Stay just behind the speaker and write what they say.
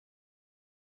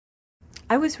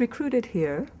I was recruited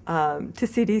here to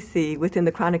CDC within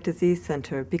the Chronic Disease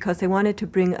Center because they wanted to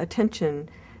bring attention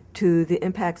to the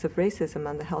impacts of racism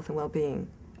on the health and well-being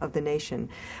of the nation.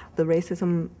 The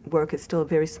racism work is still a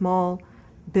very small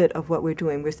bit of what we're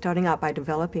doing. We're starting out by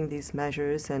developing these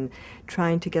measures and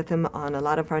trying to get them on a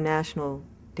lot of our national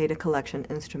data collection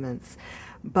instruments.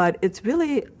 But it's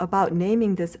really about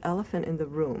naming this elephant in the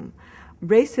room.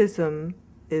 Racism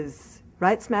is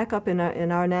right smack up in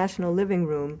our national living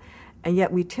room, and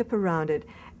yet we tip around it,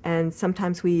 and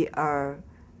sometimes we are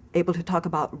able to talk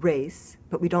about race,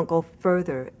 but we don't go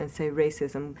further and say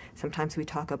racism. Sometimes we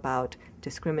talk about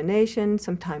discrimination,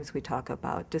 sometimes we talk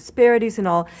about disparities and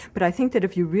all, but I think that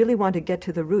if you really want to get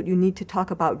to the root, you need to talk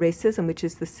about racism, which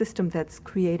is the system that's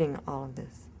creating all of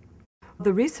this.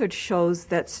 The research shows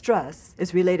that stress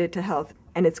is related to health,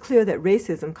 and it's clear that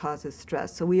racism causes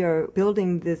stress. So we are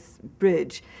building this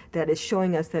bridge that is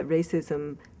showing us that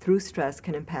racism through stress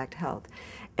can impact health.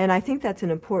 And I think that's an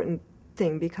important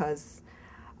thing because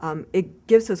it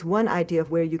gives us one idea of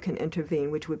where you can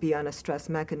intervene, which would be on a stress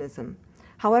mechanism.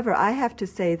 However, I have to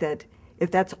say that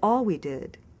if that's all we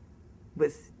did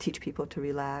was teach people to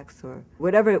relax or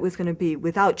whatever it was going to be,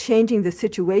 without changing the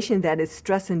situation that is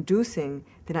stress-inducing,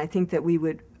 then I think that we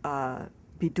would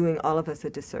be doing all of us a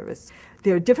disservice.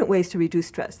 There are different ways to reduce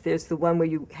stress. There's the one where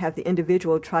you have the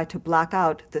individual try to block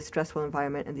out the stressful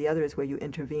environment, and the other is where you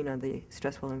intervene on the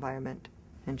stressful environment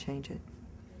and change it.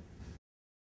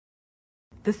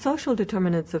 The social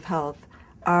determinants of health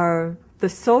are the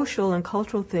social and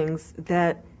cultural things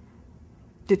that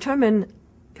determine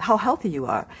how healthy you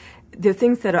are. They're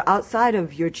things that are outside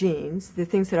of your genes. They're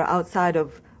things that are outside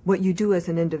of what you do as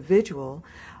an individual.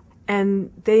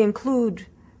 And they include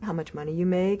how much money you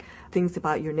make, things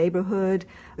about your neighborhood,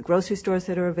 the grocery stores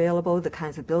that are available, the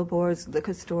kinds of billboards,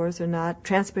 liquor stores or not,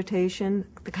 transportation,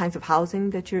 the kinds of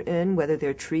housing that you're in, whether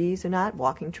they're trees or not,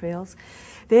 walking trails.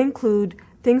 They include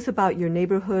things about your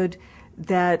neighborhood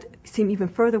that seem even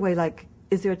further away, like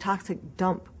is there a toxic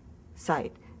dump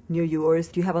site near you, or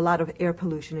do you have a lot of air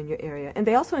pollution in your area? And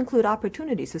they also include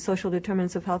opportunities. The social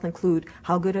determinants of health include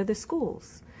how good are the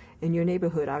schools in your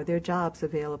neighborhood, are there jobs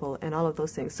available, and all of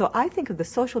those things. So I think of the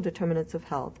social determinants of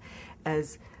health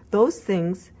as those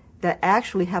things that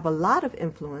actually have a lot of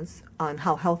influence on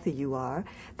how healthy you are,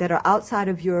 that are outside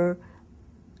of your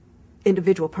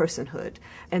individual personhood,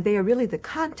 and they are really the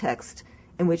context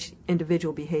in which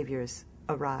individual behaviors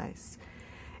arise.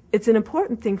 It's an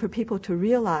important thing for people to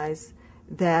realize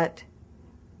that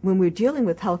when we're dealing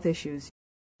with health issues,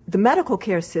 the medical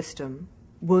care system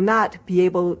will not be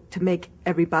able to make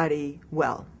everybody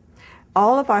well.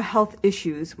 All of our health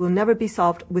issues will never be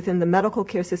solved within the medical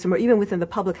care system or even within the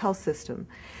public health system,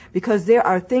 because there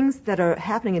are things that are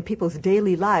happening in people's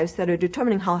daily lives that are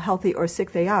determining how healthy or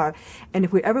sick they are. And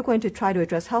if we're ever going to try to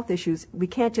address health issues, we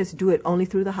can't just do it only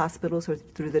through the hospitals or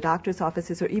through the doctor's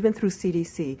offices or even through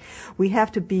CDC. We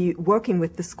have to be working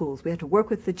with the schools. We have to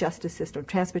work with the justice system,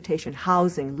 transportation,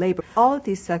 housing, labor. All of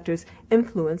these sectors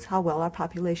influence how well our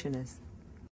population is.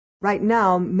 Right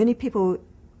now, many people,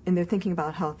 in their thinking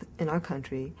about health in our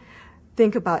country,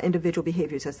 think about individual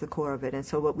behaviors as the core of it. And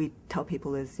so what we tell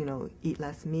people is, eat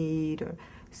less meat or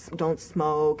don't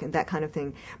smoke and that kind of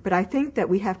thing. But I think that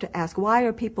we have to ask, why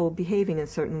are people behaving in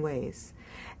certain ways?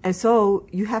 And so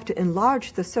you have to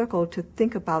enlarge the circle to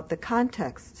think about the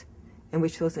context in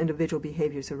which those individual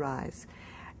behaviors arise.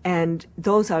 And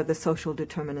those are the social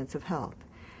determinants of health.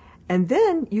 And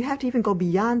then you have to even go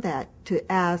beyond that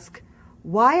to ask,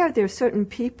 why are there certain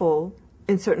people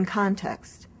in certain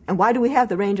contexts? And why do we have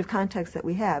the range of contexts that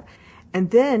we have? And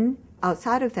then,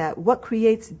 outside of that, what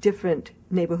creates different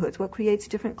neighborhoods? What creates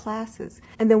different classes?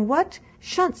 And then what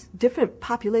shunts different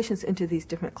populations into these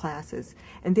different classes?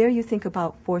 And there you think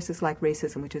about forces like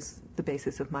racism, which is the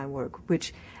basis of my work,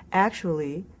 which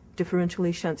actually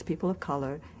differentially shunts people of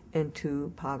color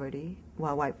into poverty,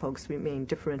 while white folks remain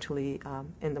differentially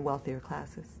in the wealthier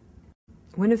classes.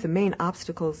 One of the main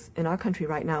obstacles in our country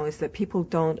right now is that people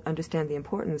don't understand the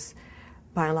importance,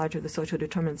 by and large, of the social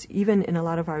determinants. Even in a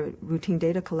lot of our routine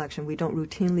data collection, we don't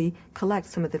routinely collect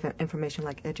some of the information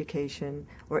like education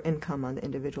or income on the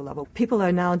individual level. People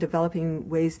are now developing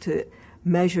ways to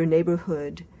measure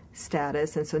neighborhood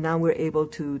status, and so now we're able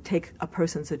to take a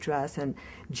person's address and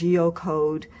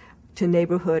geocode to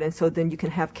neighborhood, and so then you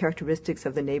can have characteristics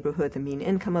of the neighborhood, the mean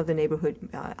income of the neighborhood.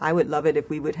 I would love it if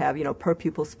we would have, per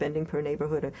pupil spending per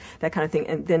neighborhood or that kind of thing,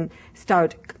 and then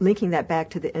start linking that back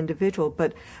to the individual.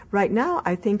 But right now,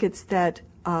 I think it's that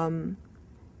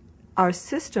our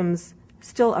systems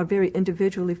still are very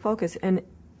individually focused, and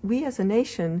we as a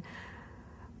nation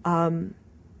are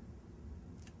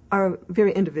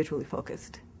very individually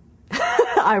focused.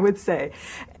 I would say.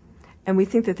 And we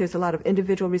think that there's a lot of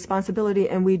individual responsibility,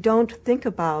 and we don't think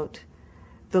about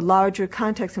the larger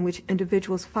context in which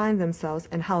individuals find themselves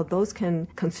and how those can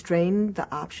constrain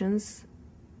the options.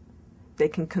 They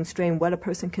can constrain what a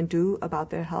person can do about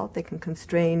their health. They can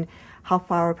constrain how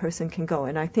far a person can go.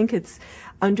 And I think it's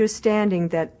understanding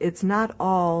that it's not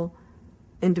all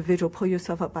individual, pull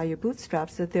yourself up by your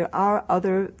bootstraps, that there are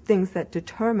other things that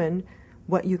determine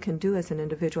what you can do as an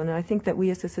individual. And I think that we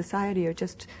as a society are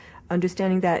just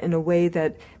understanding that in a way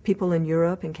that people in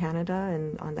Europe and Canada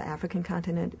and on the African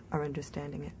continent are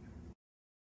understanding it.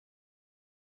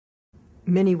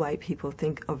 Many white people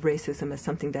think of racism as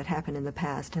something that happened in the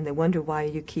past, and they wonder why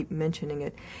you keep mentioning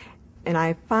it. And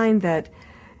I find that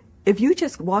if you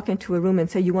just walk into a room and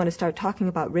say you want to start talking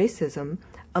about racism,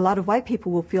 a lot of white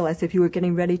people will feel as if you were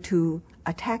getting ready to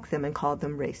attack them and call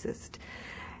them racist.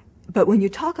 But when you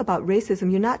talk about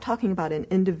racism, you're not talking about an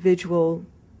individual,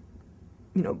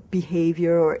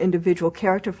 behavior or individual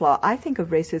character flaw. I think of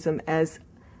racism as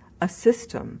a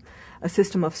system of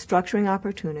structuring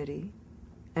opportunity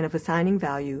and of assigning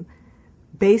value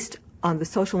based on the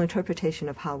social interpretation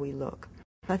of how we look.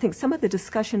 I think some of the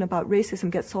discussion about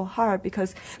racism gets so hard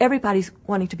because everybody's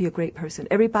wanting to be a great person.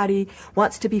 Everybody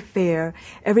wants to be fair.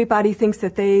 Everybody thinks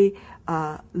that they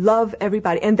love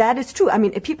everybody. And that is true. I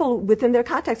mean, people within their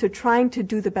context are trying to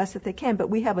do the best that they can, but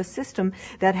we have a system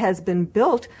that has been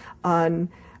built on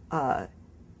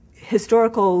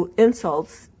historical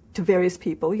insults to various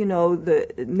people.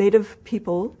 The Native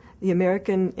people, the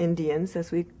American Indians,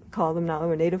 as we call them now,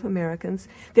 or Native Americans,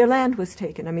 their land was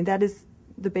taken. I mean, that is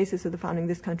the basis of the founding of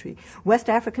this country. West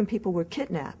African people were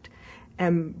kidnapped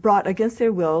and brought against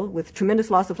their will with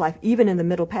tremendous loss of life, even in the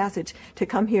Middle Passage, to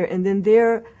come here. And then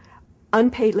their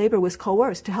unpaid labor was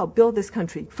coerced to help build this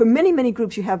country. For many, many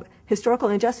groups, you have historical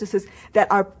injustices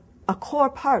that are a core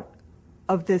part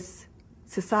of this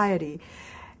society.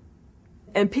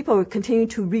 And people continue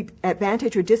to reap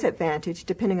advantage or disadvantage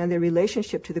depending on their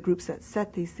relationship to the groups that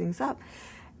set these things up.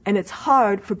 And it's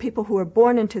hard for people who are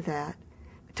born into that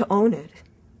to own it,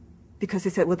 because they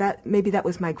said, well, maybe that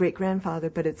was my great-grandfather,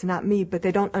 but it's not me. But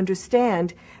they don't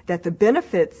understand that the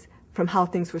benefits from how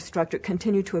things were structured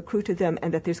continue to accrue to them,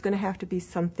 and that there's going to have to be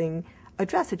something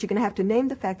addressed, that you're going to have to name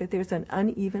the fact that there's an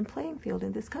uneven playing field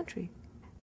in this country.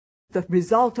 The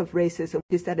result of racism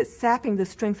is that it's sapping the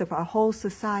strength of our whole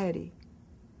society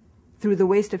through the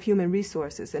waste of human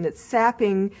resources, and it's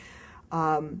sapping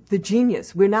the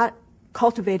genius. We're not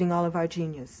cultivating all of our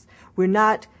genius. We're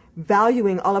not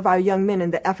valuing all of our young men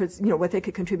and the efforts, what they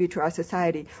could contribute to our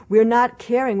society. We're not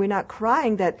caring, we're not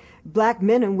crying that black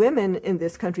men and women in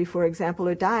this country, for example,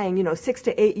 are dying, 6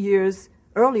 to 8 years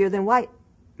earlier than white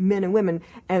men and women,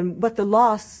 and what the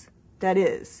loss that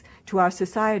is to our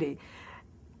society.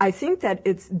 I think that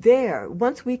it's there.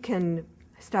 Once we can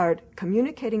start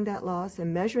communicating that loss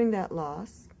and measuring that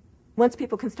loss, once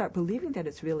people can start believing that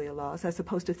it's really a loss, as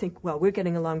opposed to think, well, we're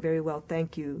getting along very well,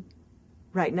 thank you,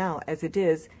 right now, as it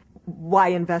is, why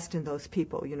invest in those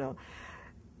people,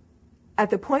 At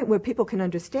the point where people can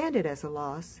understand it as a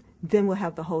loss, then we'll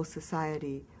have the whole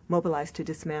society mobilized to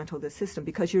dismantle the system.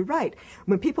 Because you're right,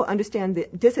 when people understand the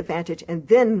disadvantage and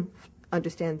then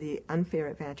understand the unfair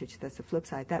advantage, that's the flip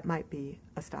side, that might be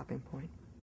a stopping point.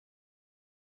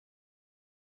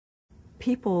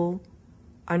 People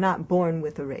are not born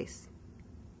with a race.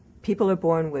 People are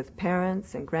born with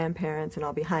parents and grandparents and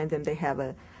all behind them. They have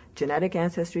a genetic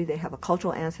ancestry, they have a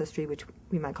cultural ancestry, which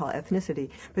we might call ethnicity,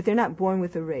 but they're not born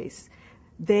with a race.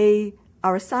 They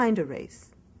are assigned a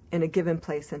race in a given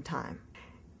place and time.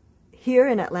 Here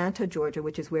in Atlanta, Georgia,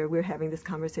 which is where we're having this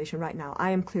conversation right now,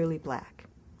 I am clearly black.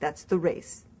 That's the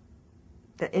race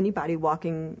that anybody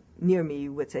walking near me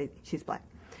would say she's black.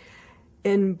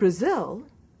 In Brazil,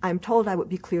 I'm told I would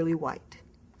be clearly white.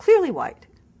 Clearly white.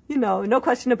 No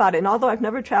question about it. And although I've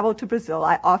never traveled to Brazil,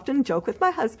 I often joke with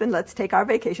my husband, let's take our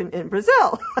vacation in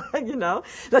Brazil.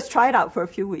 Let's try it out for a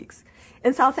few weeks.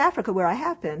 In South Africa, where I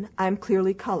have been, I'm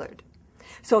clearly colored.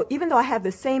 So even though I have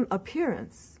the same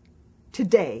appearance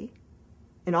today,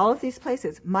 in all of these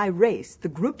places, my race, the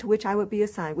group to which I would be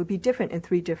assigned, would be different in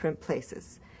 3 different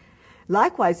places.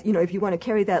 Likewise, if you want to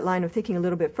carry that line of thinking a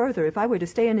little bit further, if I were to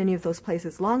stay in any of those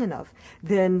places long enough,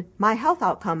 then my health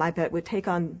outcome, I bet, would take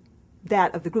on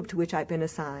that of the group to which I'd been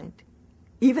assigned,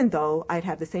 even though I'd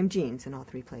have the same genes in all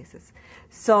 3 places.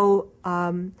 So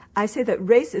I say that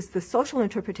race is the social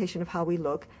interpretation of how we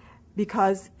look,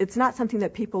 because it's not something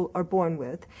that people are born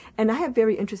with. And I have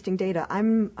very interesting data.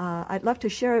 I'd love to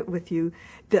share it with you,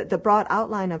 the broad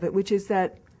outline of it, which is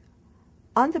that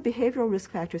on the behavioral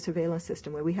risk factor surveillance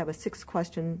system, where we have a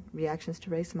 6-question reactions to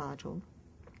race module,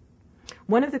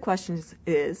 one of the questions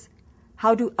is,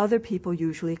 how do other people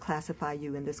usually classify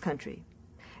you in this country?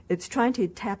 It's trying to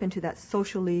tap into that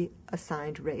socially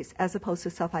assigned race as opposed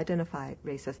to self-identified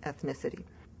race as ethnicity.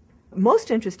 Most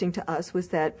interesting to us was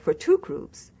that for two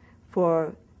groups,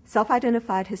 for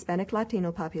self-identified Hispanic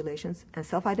Latino populations and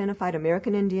self-identified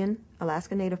American Indian,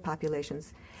 Alaska Native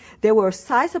populations, there were a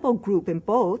sizable group in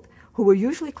both who were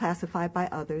usually classified by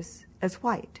others as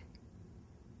white.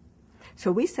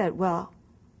 So we said, well,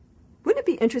 wouldn't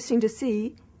it be interesting to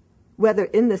see whether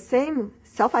in the same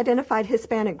self-identified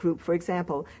Hispanic group, for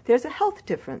example, there's a health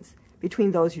difference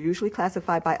between those usually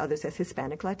classified by others as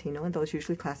Hispanic Latino and those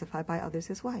usually classified by others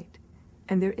as white?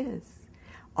 And there is.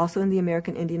 Also in the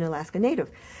American Indian, Alaska Native.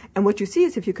 And what you see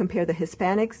is if you compare the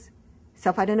Hispanics,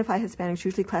 self-identified Hispanics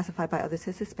usually classified by others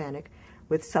as Hispanic,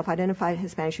 with self-identified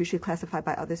Hispanics usually classified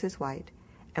by others as white,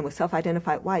 and with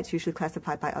self-identified whites usually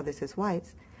classified by others as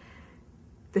whites,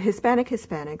 the Hispanic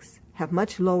Hispanics have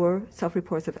much lower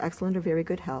self-reports of excellent or very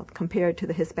good health compared to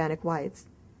the Hispanic whites,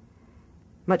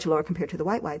 much lower compared to the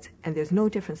white whites, and there's no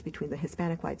difference between the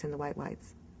Hispanic whites and the white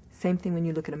whites. Same thing when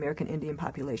you look at American Indian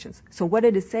populations. So what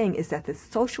it is saying is that the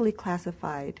socially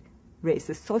classified race,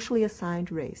 the socially assigned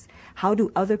race, how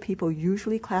do other people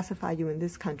usually classify you in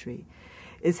this country,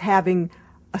 is having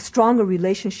a stronger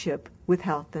relationship with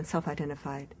health than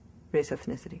self-identified race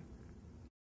ethnicity.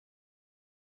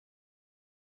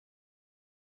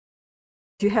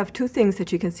 You have two things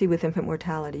that you can see with infant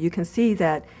mortality. You can see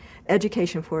that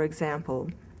education, for example,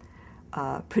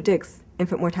 predicts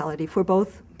infant mortality for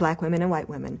both black women and white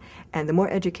women. And the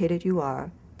more educated you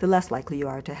are, the less likely you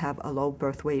are to have a low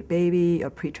birth weight baby,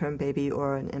 a preterm baby,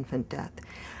 or an infant death.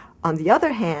 On the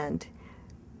other hand,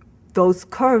 those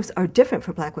curves are different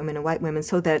for black women and white women,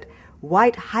 so that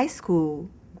white high school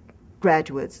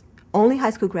graduates, only high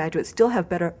school graduates, still have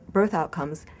better birth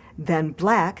outcomes than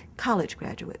black college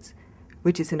graduates,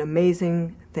 which is an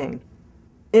amazing thing.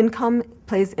 Income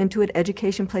plays into it,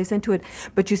 education plays into it,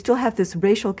 but you still have this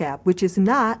racial gap, which is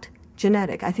not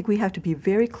genetic. I think we have to be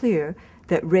very clear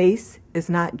that race is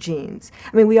not genes.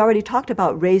 I mean, we already talked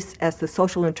about race as the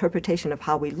social interpretation of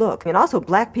how we look. And also,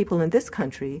 black people in this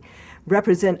country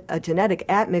represent a genetic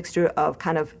admixture of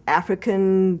kind of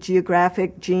African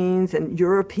geographic genes and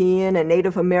European and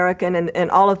Native American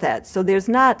and all of that. So there's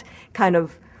not kind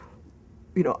of,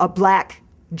 a black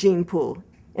gene pool.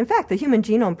 In fact, the Human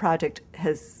Genome Project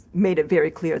has made it very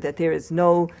clear that there is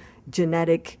no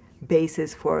genetic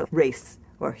basis for race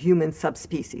or human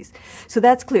subspecies. So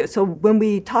that's clear. So when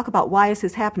we talk about why is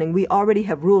this happening, we already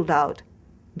have ruled out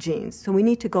genes. So we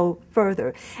need to go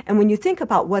further. And when you think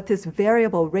about what this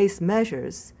variable race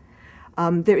measures,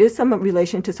 there is some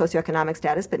relation to socioeconomic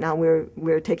status, but now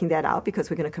we're taking that out because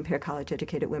we're going to compare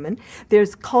college-educated women.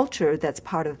 There's culture that's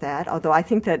part of that, although I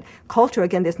think that culture,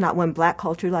 again, there's not one black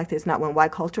culture like there's not one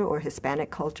white culture or Hispanic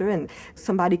culture, and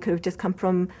somebody could have just come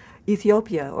from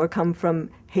Ethiopia or come from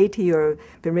Haiti or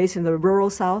been raised in the rural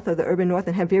South or the urban North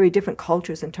and have very different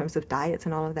cultures in terms of diets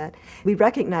and all of that. We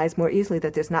recognize more easily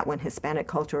that there's not one Hispanic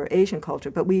culture or Asian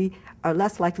culture, but we are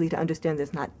less likely to understand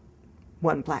there's not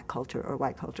one black culture or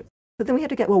white culture. But then we have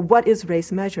to get, well, what is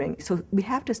race measuring? So we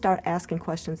have to start asking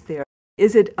questions there.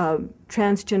 Is it a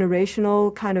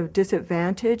transgenerational kind of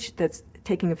disadvantage that's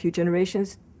taking a few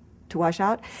generations to wash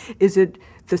out? Is it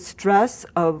the stress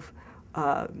of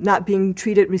not being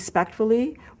treated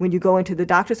respectfully when you go into the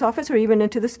doctor's office or even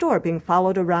into the store, being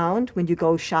followed around when you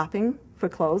go shopping for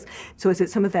clothes? So is it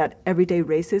some of that everyday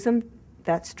racism,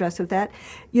 that stress of that?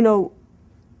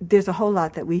 There's a whole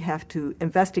lot that we have to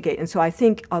investigate. And so I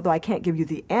think, although I can't give you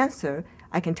the answer,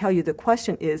 I can tell you the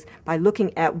question is by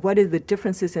looking at what are the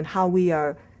differences in how we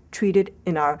are treated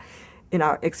in our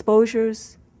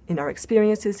exposures, in our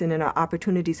experiences, and in our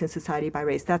opportunities in society by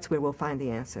race. That's where we'll find the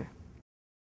answer.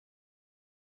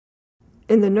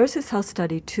 In the Nurses' Health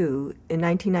Study 2, in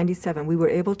 1997, we were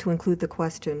able to include the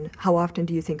question, how often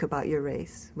do you think about your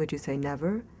race? Would you say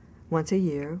never? Once a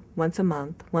year, once a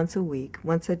month, once a week,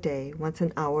 once a day, once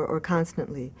an hour, or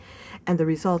constantly. And the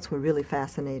results were really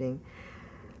fascinating.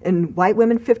 In white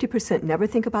women, 50% never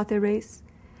think about their race.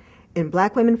 In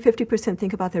black women, 50%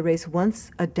 think about their race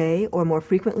once a day or more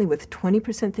frequently, with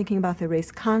 20% thinking about their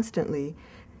race constantly.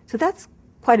 So that's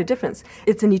quite a difference.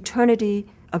 It's an eternity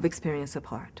of experience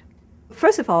apart.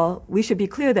 First of all, we should be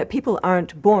clear that people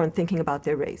aren't born thinking about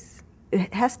their race.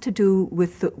 It has to do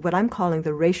with what I'm calling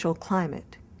the racial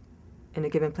climate in a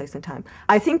given place and time.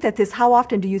 I think that this how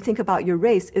often do you think about your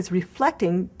race is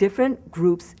reflecting different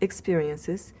groups'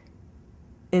 experiences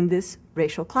in this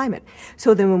racial climate.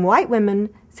 So then when white women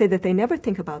say that they never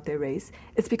think about their race,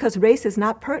 it's because race is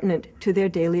not pertinent to their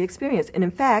daily experience. And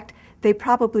in fact, they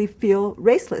probably feel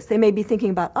raceless. They may be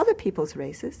thinking about other people's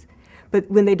races, But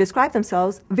when they describe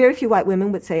themselves, very few white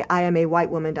women would say, I am a white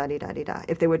woman, da-di-da-di-da,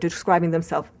 if they were describing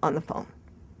themselves on the phone.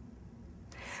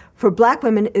 For black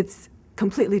women, it's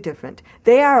completely different.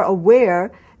 They are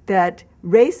aware that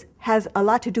race has a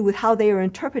lot to do with how they are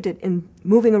interpreted in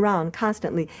moving around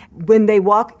constantly. When they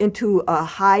walk into a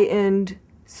high-end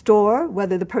store,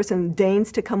 whether the person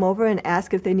deigns to come over and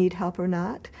ask if they need help or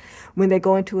not. When they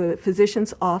go into a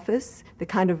physician's office, the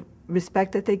kind of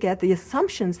respect that they get, the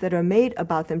assumptions that are made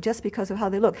about them just because of how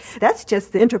they look. That's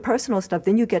just the interpersonal stuff.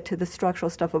 Then you get to the structural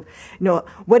stuff of,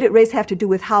 what did race have to do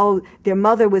with how their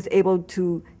mother was able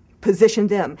to position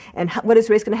them, and what is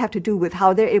race going to have to do with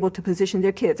how they're able to position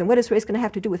their kids, and what is race going to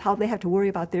have to do with how they have to worry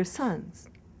about their sons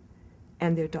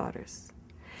and their daughters.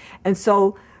 And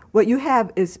so what you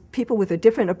have is people with a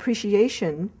different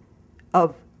appreciation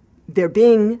of there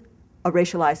being a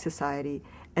racialized society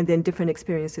and then different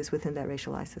experiences within that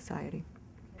racialized society.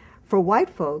 For white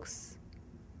folks,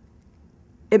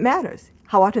 it matters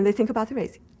how often they think about the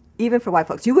race. Even for white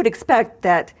folks, you would expect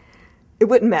that it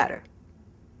wouldn't matter.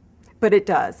 But it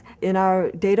does. In our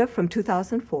data from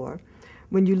 2004,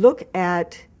 when you look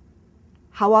at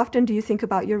how often do you think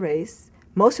about your race,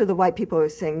 most of the white people are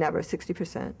saying never,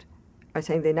 60% are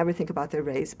saying they never think about their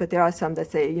race, but there are some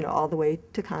that say, all the way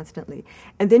to constantly.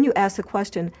 And then you ask the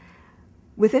question,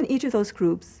 within each of those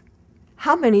groups,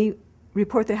 how many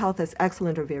report their health as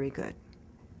excellent or very good?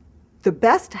 The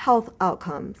best health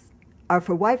outcomes are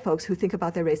for white folks who think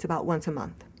about their race about once a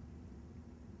month.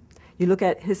 You look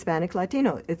at Hispanic,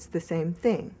 Latino, it's the same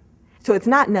thing. So it's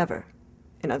not never,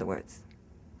 in other words.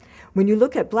 When you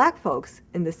look at black folks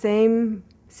in the same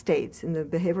states, in the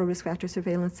behavioral risk factor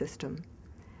surveillance system,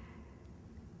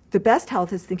 the best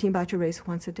health is thinking about your race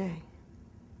once a day.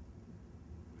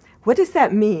 What does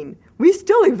that mean? We're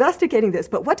still investigating this,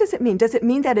 but what does it mean? Does it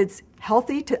mean that it's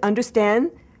healthy to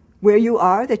understand where you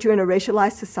are, that you're in a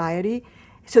racialized society,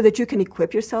 so that you can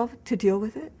equip yourself to deal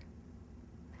with it?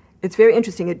 It's very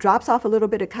interesting. It drops off a little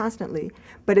bit constantly,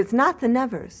 but it's not the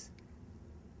nevers.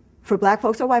 For black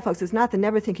folks or white folks, it's not the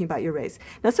never thinking about your race.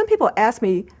 Now, some people ask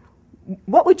me,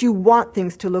 what would you want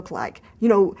things to look like?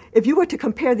 If you were to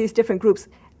compare these different groups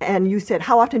and you said,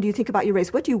 how often do you think about your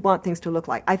race? What do you want things to look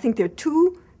like? I think there are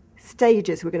two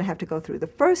stages we're going to have to go through. The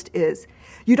first is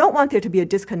you don't want there to be a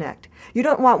disconnect. You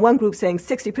don't want one group saying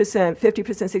 60%, 50%,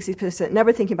 60%,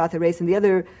 never thinking about the race, and the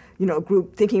other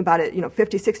group thinking about it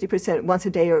 50, 60% once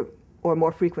a day or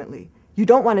more frequently. You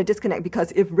don't want to disconnect,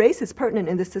 because if race is pertinent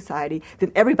in this society,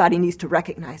 then everybody needs to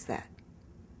recognize that.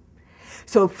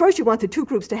 So first you want the two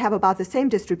groups to have about the same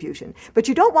distribution, but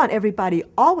you don't want everybody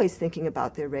always thinking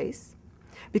about their race,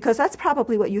 because that's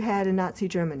probably what you had in Nazi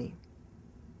Germany,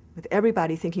 with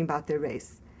everybody thinking about their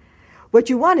race. What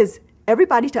you want is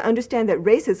everybody to understand that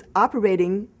race is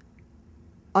operating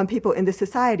on people in the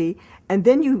society, and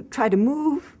then you try to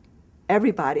move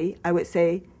everybody, I would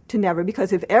say, to never,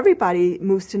 because if everybody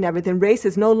moves to never, then race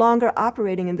is no longer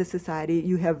operating in the society.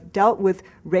 You have dealt with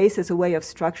race as a way of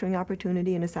structuring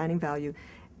opportunity and assigning value,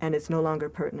 and it's no longer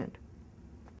pertinent.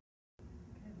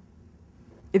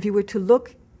 If you were to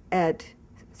look at,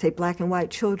 say, black and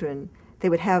white children, they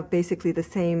would have basically the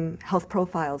same health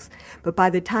profiles. But by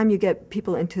the time you get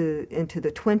people into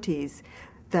the 20s,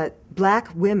 that black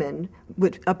women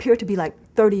would appear to be like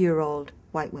 30-year-old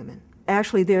white women.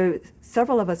 Actually, there are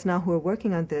several of us now who are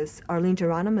working on this. Arlene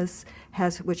Geronimus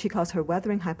has what she calls her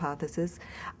weathering hypothesis.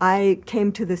 I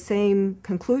came to the same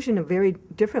conclusion a very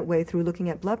different way through looking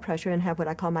at blood pressure and have what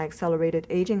I call my accelerated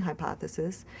aging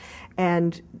hypothesis.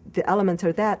 And the elements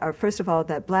are that are, first of all,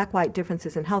 that black-white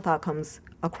differences in health outcomes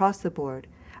across the board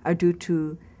are due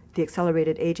to the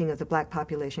accelerated aging of the black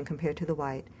population compared to the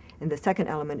white. And the second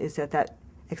element is that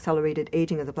accelerated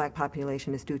aging of the black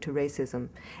population is due to racism.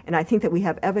 And I think that we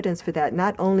have evidence for that,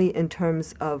 not only in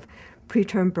terms of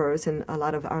preterm births and a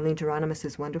lot of Arlene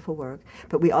Geronimus's wonderful work,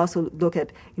 but we also look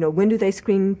at, when do they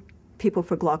screen people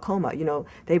for glaucoma?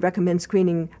 They recommend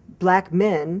screening black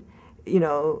men,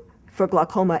 for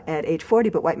glaucoma at age 40,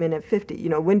 but white men at 50.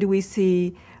 When do we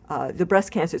see the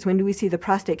breast cancers? When do we see the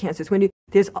prostate cancers?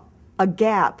 There's a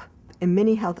gap in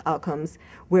many health outcomes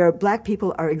where black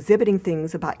people are exhibiting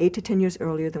things about 8 to 10 years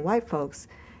earlier than white folks,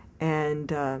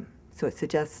 and so it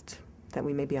suggests that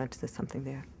we may be onto something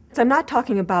there. So I'm not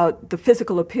talking about the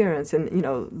physical appearance and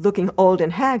looking old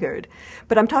and haggard,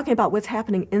 but I'm talking about what's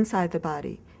happening inside the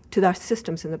body, to our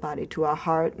systems in the body, to our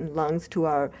heart and lungs, to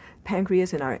our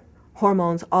pancreas and our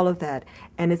hormones, all of that.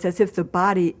 And it's as if the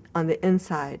body on the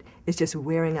inside is just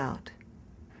wearing out.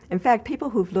 In fact, people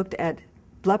who've looked at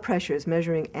blood pressures,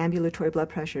 measuring ambulatory blood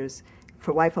pressures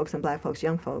for white folks and black folks,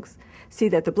 young folks, see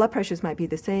that the blood pressures might be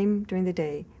the same during the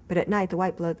day, but at night the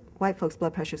white folks'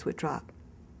 blood pressures would drop.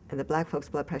 and the black folks'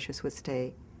 blood pressures would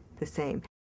stay the same.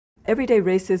 Everyday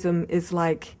racism is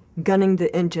like gunning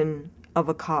the engine of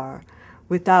a car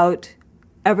without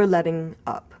ever letting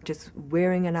up, just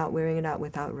wearing it out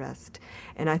without rest.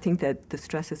 And I think that the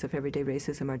stresses of everyday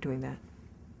racism are doing that.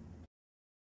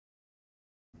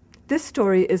 This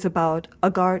story is about a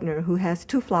gardener who has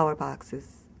 2 flower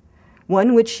boxes,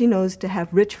 one which she knows to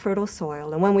have rich, fertile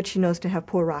soil, and one which she knows to have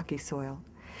poor, rocky soil.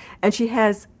 And she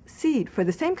has seed for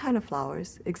the same kind of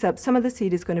flowers, except some of the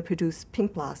seed is going to produce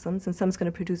pink blossoms and some is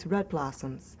going to produce red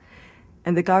blossoms.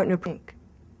 And the gardener pink.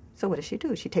 So what does she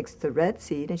do? She takes the red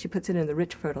seed and she puts it in the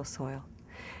rich, fertile soil.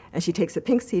 And she takes the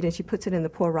pink seed and she puts it in the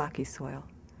poor, rocky soil.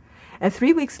 And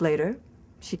 3 weeks later,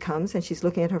 she comes and she's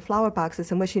looking at her flower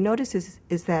boxes, and what she notices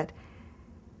is that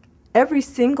every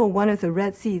single one of the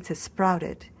red seeds has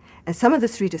sprouted. And some of the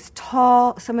seed is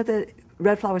tall, some of the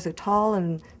red flowers are tall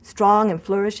and strong and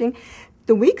flourishing.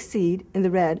 The weak seed in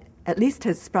the red at least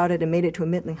has sprouted and made it to a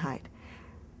middling height.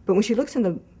 But when she looks in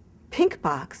the pink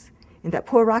box, in that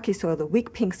poor rocky soil, the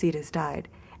weak pink seed has died.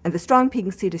 And the strong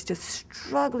pink seed is just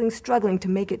struggling to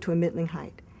make it to a middling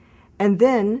height. And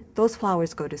then those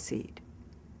flowers go to seed.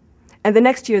 And the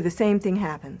next year, the same thing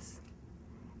happens.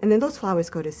 And then those flowers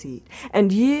go to seed.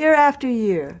 And year after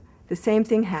year, the same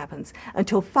thing happens,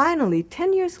 until finally,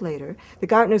 10 years later, the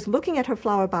gardener's looking at her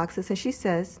flower boxes and she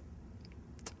says,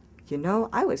 you know,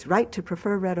 I was right to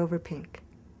prefer red over pink.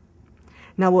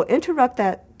 Now, we'll interrupt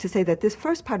that to say that this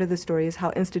first part of the story is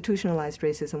how institutionalized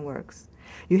racism works.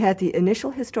 You had the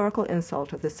initial historical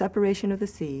insult of the separation of the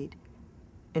seed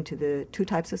into the 2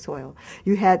 types of soil.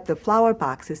 You had the flower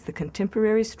boxes, the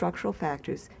contemporary structural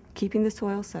factors, keeping the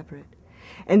soil separate.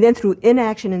 And then through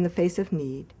inaction in the face of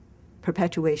need,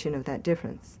 perpetuation of that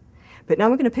difference. But now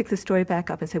we're going to pick the story back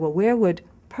up and say, well, where would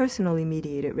personally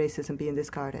mediated racism be in this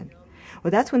garden?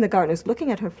 Well, that's when the gardener's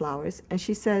looking at her flowers and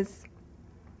she says,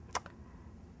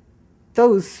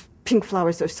 those pink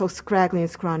flowers are so scraggly and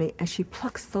scrawny, and she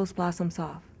plucks those blossoms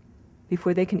off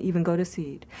before they can even go to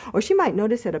seed. Or she might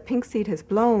notice that a pink seed has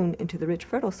blown into the rich,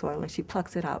 fertile soil, and she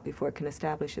plucks it out before it can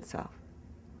establish itself.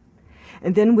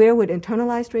 And then where would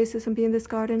internalized racism be in this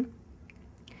garden?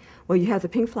 Well, you have the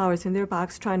pink flowers in their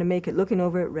box trying to make it, looking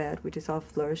over at red, which is all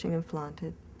flourishing and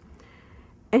flaunted.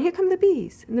 And here come the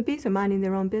bees, and the bees are minding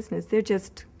their own business. They're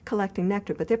just collecting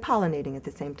nectar, but they're pollinating at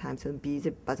the same time, so the bees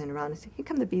are buzzing around. And here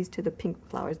come the bees to the pink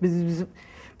flowers, bzz, bzz,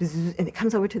 bzz, and it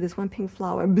comes over to this one pink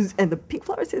flower, bzz, and the pink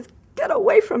flower says, get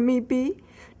away from me, bee.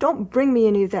 Don't bring me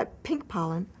any of that pink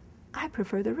pollen. I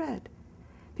prefer the red,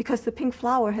 because the pink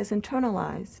flower has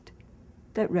internalized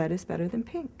that red is better than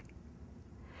pink.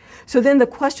 So then the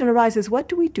question arises, what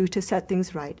do we do to set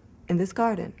things right in this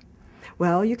garden?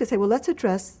 Well, you could say, well, let's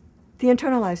address the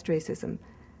internalized racism.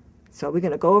 So we're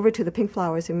going to go over to the pink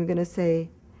flowers and we're going to say,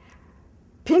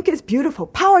 pink is beautiful,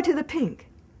 power to the pink,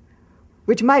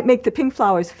 which might make the pink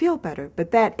flowers feel better,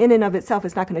 but that in and of itself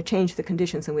is not going to change the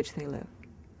conditions in which they live.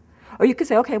 Or you could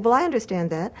say, okay, well, I understand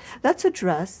that. Let's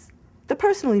address the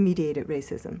personally mediated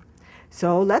racism.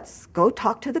 So let's go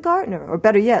talk to the gardener, or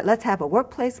better yet, let's have a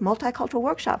workplace multicultural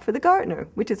workshop for the gardener,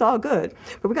 which is all good.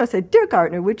 But we're going to say, dear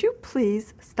gardener, would you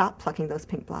please stop plucking those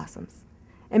pink blossoms?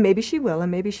 And maybe she will,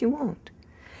 and maybe she won't.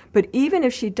 But even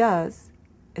if she does,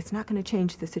 it's not going to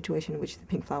change the situation in which the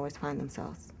pink flowers find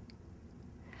themselves.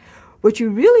 What you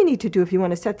really need to do if you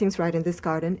want to set things right in this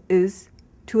garden is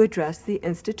to address the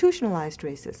institutionalized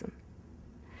racism.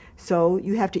 So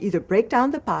you have to either break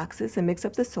down the boxes and mix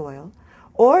up the soil,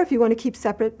 or if you want to keep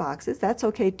separate boxes, that's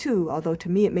okay too, although to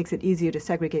me it makes it easier to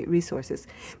segregate resources.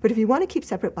 But if you want to keep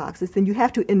separate boxes, then you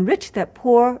have to enrich that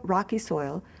poor, rocky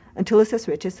soil until it's as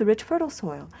rich as the rich, fertile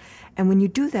soil. And when you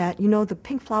do that, you know the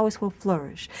pink flowers will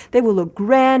flourish. They will look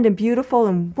grand and beautiful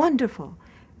and wonderful,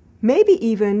 maybe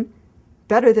even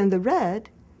better than the red,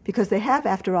 because they have,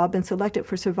 after all, been selected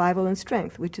for survival and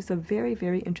strength, which is a very,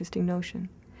 very interesting notion.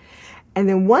 And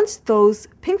then once those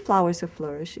pink flowers are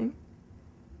flourishing,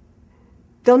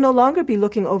 they'll no longer be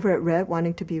looking over at red,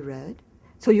 wanting to be red.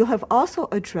 So you'll have also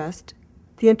addressed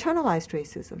the internalized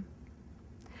racism.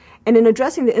 And in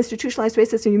addressing the institutionalized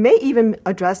racism, you may even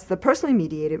address the personally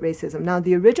mediated racism. Now,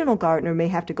 the original gardener may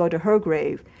have to go to her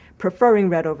grave preferring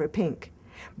red over pink.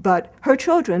 But her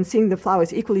children, seeing the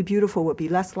flowers equally beautiful, would be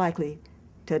less likely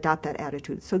to adopt that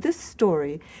attitude. So this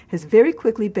story has very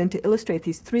quickly been to illustrate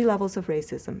these 3 levels of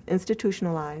racism: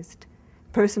 institutionalized,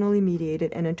 personally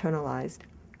mediated, and internalized.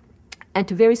 And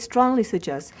to very strongly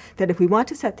suggest that if we want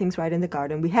to set things right in the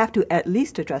garden, we have to at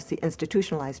least address the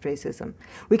institutionalized racism.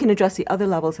 We can address the other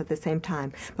levels at the same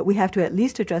time, but we have to at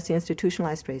least address the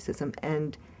institutionalized racism,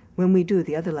 and when we do,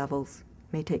 the other levels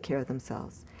may take care of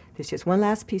themselves. there's just one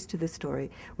last piece to this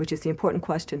story, which is the important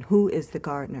question, who is the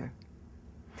gardener?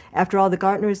 After all, the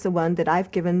gardener is the one that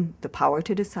I've given the power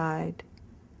to decide,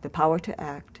 the power to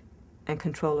act, and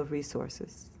control of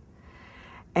resources.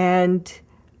 And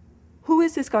who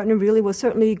is this gardener really? Well,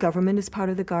 certainly government is part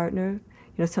of the gardener.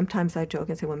 You know, sometimes I joke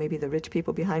and say, well, maybe the rich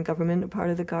people behind government are part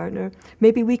of the gardener.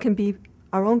 Maybe we can be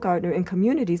our own gardener in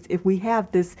communities if we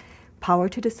have this power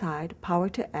to decide, power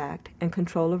to act, and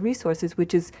control of resources,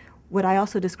 which is what I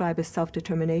also describe as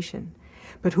self-determination.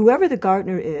 But whoever the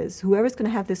gardener is, whoever's going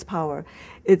to have this power,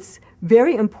 it's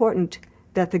very important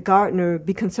that the gardener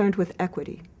be concerned with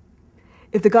equity.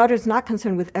 If the gardener is not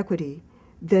concerned with equity,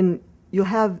 then you'll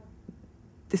have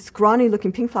the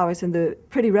scrawny-looking pink flowers and the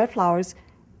pretty red flowers,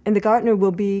 and the gardener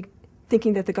will be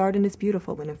thinking that the garden is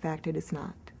beautiful when in fact it is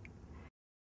not.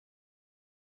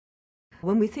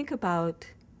 When we think about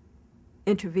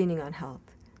intervening on health,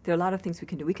 there are a lot of things we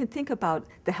can do. We can think about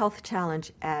the health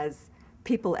challenge as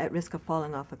people at risk of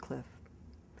falling off a cliff.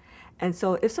 And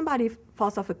so if somebody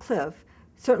falls off a cliff,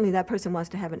 certainly that person wants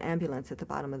to have an ambulance at the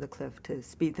bottom of the cliff to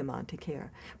speed them on to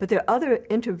care. But there are other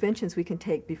interventions we can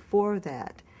take before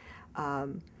that.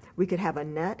 We could have a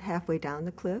net halfway down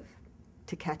the cliff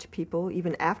to catch people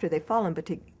even after they've fallen, but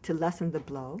to lessen the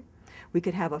blow. We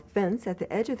could have a fence at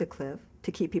the edge of the cliff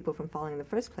to keep people from falling in the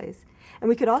first place. And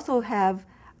we could also have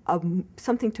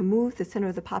something to move the center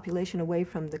of the population away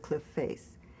from the cliff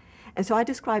face. And so I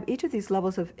describe each of these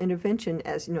levels of intervention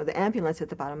as, you know, the ambulance at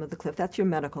the bottom of the cliff, that's your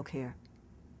medical care.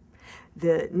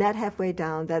 The net halfway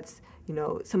down, that's, you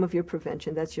know, some of your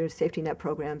prevention, that's your safety net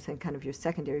programs and kind of your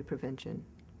secondary prevention.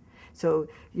 So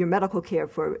your medical care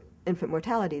for infant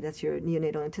mortality, that's your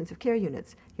neonatal intensive care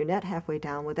units. Your net halfway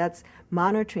down, well, that's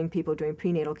monitoring people during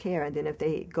prenatal care, and then if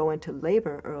they go into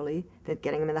labor early, then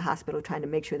getting them in the hospital, trying to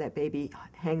make sure that baby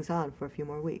hangs on for a few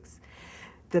more weeks.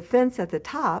 The fence at the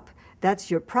top,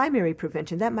 that's your primary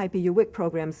prevention. That might be your WIC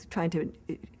programs trying to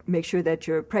make sure that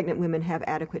your pregnant women have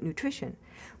adequate nutrition.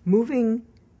 Moving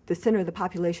the center of the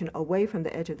population away from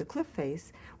the edge of the cliff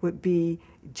face would be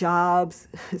jobs,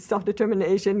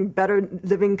 self-determination, better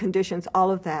living conditions,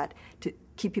 all of that to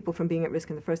keep people from being at risk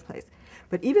in the first place.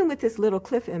 But even with this little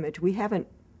cliff image, we haven't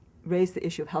raised the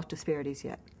issue of health disparities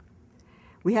yet.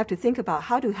 We have to think about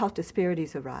how do health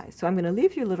disparities arise. So I'm going to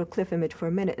leave your little cliff image for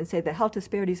a minute and say that health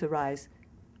disparities arise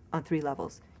on 3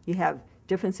 levels. You have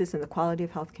differences in the quality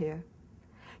of health care.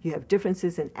 You have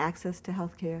differences in access to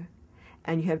health care.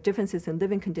 And you have differences in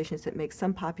living conditions that make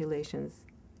some populations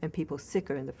and people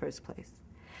sicker in the first place.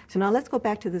 So now let's go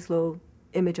back to this little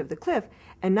image of the cliff.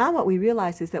 And now what we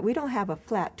realize is that we don't have a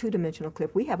flat 2-dimensional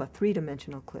cliff. We have a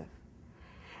 3-dimensional cliff.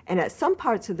 And at some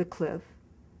parts of the cliff,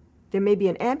 there may be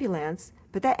an ambulance,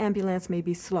 but that ambulance may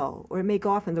be slow, or it may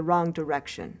go off in the wrong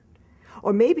direction.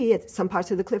 Or maybe at some parts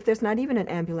of the cliff, there's not even an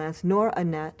ambulance, nor a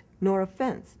net, nor a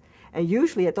fence. And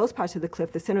usually at those parts of the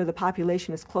cliff, the center of the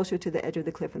population is closer to the edge of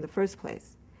the cliff in the first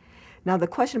place. Now the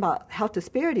question about health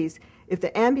disparities, if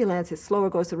the ambulance is slow or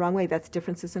goes the wrong way, that's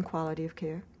differences in quality of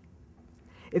care.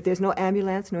 If there's no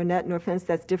ambulance, nor net, nor fence,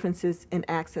 that's differences in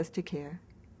access to care.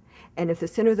 And if the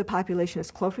center of the population is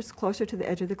closer to the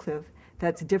edge of the cliff,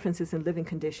 that's differences in living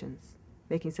conditions,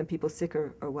 making some people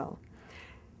sicker or well.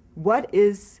 What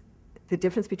is the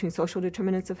difference between social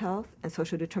determinants of health and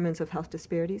social determinants of health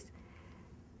disparities?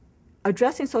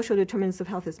 Addressing social determinants of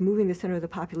health is moving the center of the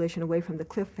population away from the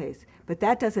cliff face, but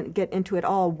that doesn't get into at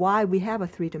all why we have a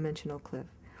 3-dimensional cliff,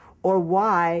 or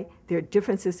why there are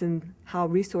differences in how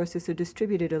resources are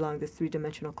distributed along this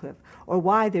 3-dimensional cliff, or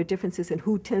why there are differences in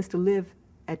who tends to live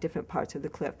at different parts of the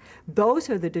cliff. Those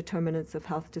are the determinants of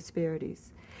health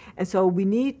disparities. And so we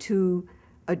need to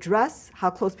address how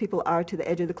close people are to the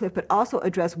edge of the cliff, but also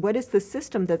address what is the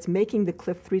system that's making the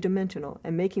cliff 3-dimensional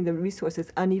and making the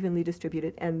resources unevenly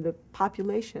distributed and the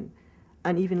population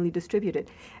unevenly distributed.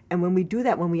 And when we do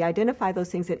that, when we identify those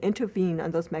things and intervene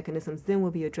on those mechanisms, then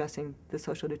we'll be addressing the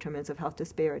social determinants of health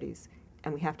disparities.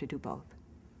 And we have to do both.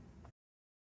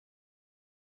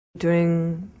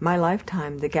 During my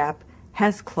lifetime, the gap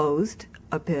has closed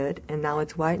a bit, and now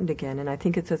it's widened again. And I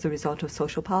think it's as a result of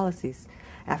social policies.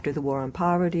 After the war on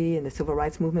poverty and the civil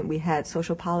rights movement, we had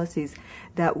social policies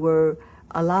that were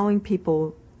allowing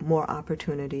people more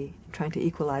opportunity, trying to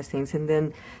equalize things. And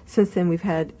then since then, we've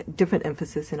had different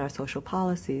emphasis in our social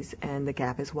policies, and the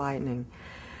gap is widening.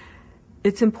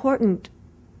 It's important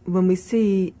when we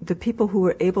see the people who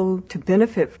were able to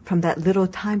benefit from that little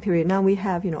time period. Now we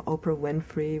have, Oprah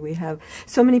Winfrey. We have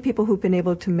so many people who've been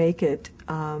able to make it.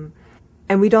 And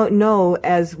we don't know,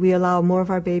 as we allow more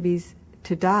of our babies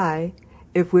to die,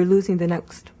 if we're losing the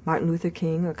next Martin Luther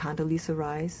King or Condoleezza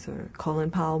Rice or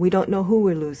Colin Powell, we don't know who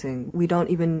we're losing. We can't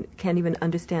even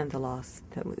understand the loss.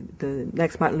 That the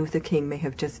next Martin Luther King may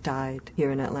have just died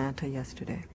here in Atlanta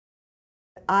yesterday.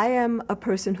 I am a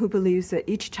person who believes that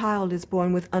each child is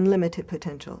born with unlimited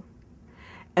potential.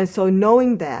 And so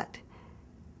knowing that,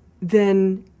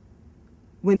 then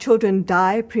when children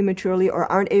die prematurely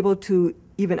or aren't able to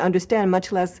even understand,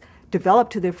 much less develop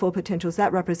to their full potentials,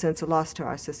 that represents a loss to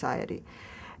our society.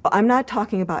 I'm not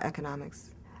talking about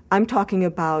economics. I'm talking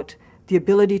about the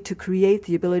ability to create,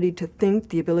 the ability to think,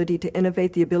 the ability to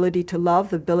innovate, the ability to love,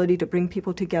 the ability to bring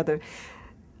people together.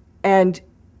 And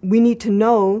we need to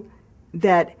know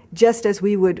that just as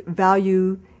we would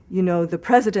value, the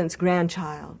president's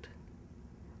grandchild,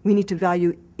 we need to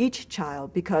value each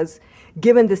child, because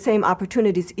given the same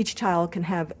opportunities, each child can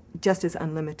have just as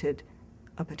unlimited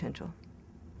a potential.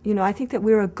 I think that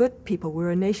we're a good people. We're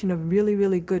a nation of really,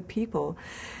 really good people.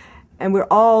 And we're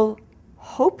all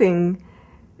hoping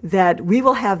that we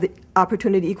will have the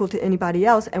opportunity equal to anybody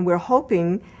else, and we're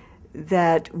hoping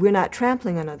that we're not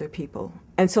trampling on other people.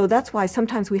 And so that's why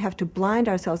sometimes we have to blind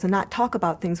ourselves and not talk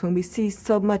about things when we see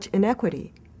so much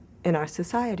inequity in our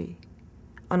society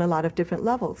on a lot of different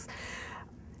levels.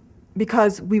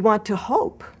 Because we want to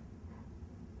hope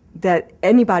that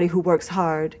anybody who works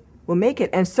hard will make it.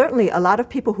 And certainly a lot of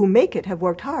people who make it have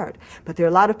worked hard. But there are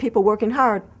a lot of people working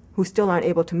hard who still aren't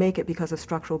able to make it because of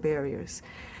structural barriers.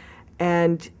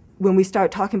 And when we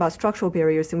start talking about structural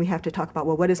barriers, then we have to talk about,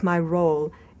 well, what is my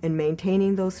role in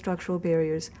maintaining those structural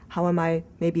barriers? How am I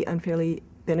maybe unfairly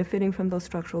benefiting from those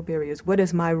structural barriers? What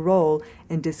is my role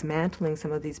in dismantling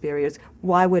some of these barriers?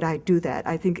 Why would I do that?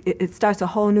 I think it starts a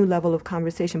whole new level of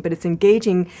conversation, but it's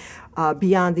engaging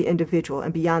beyond the individual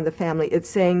and beyond the family. It's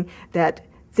saying that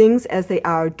things as they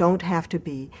are don't have to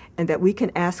be, and that we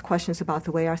can ask questions about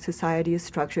the way our society is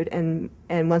structured, and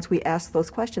once we ask those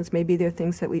questions, maybe there are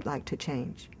things that we'd like to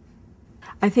change.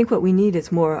 I think what we need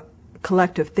is more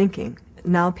collective thinking.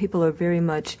 Now people are very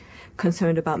much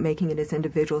concerned about making it as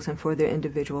individuals and for their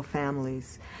individual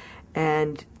families,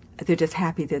 and they're just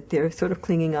happy that they're sort of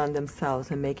clinging on themselves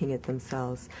and making it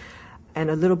themselves, and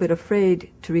a little bit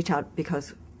afraid to reach out,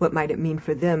 because what might it mean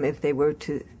for them if they were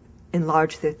to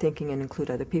enlarge their thinking and include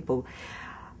other people.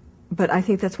 But I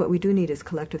think that's what we do need, is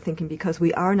collective thinking, because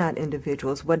we are not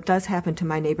individuals. What does happen to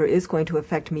my neighbor is going to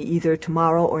affect me either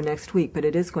tomorrow or next week, but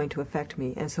it is going to affect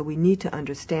me. And so we need to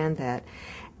understand that,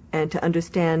 and to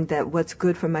understand that what's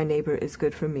good for my neighbor is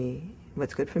good for me.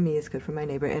 What's good for me is good for my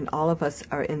neighbor, and all of us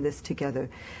are in this together.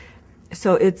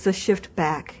 So it's a shift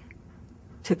back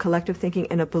to collective thinking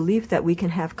and a belief that we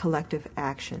can have collective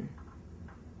action.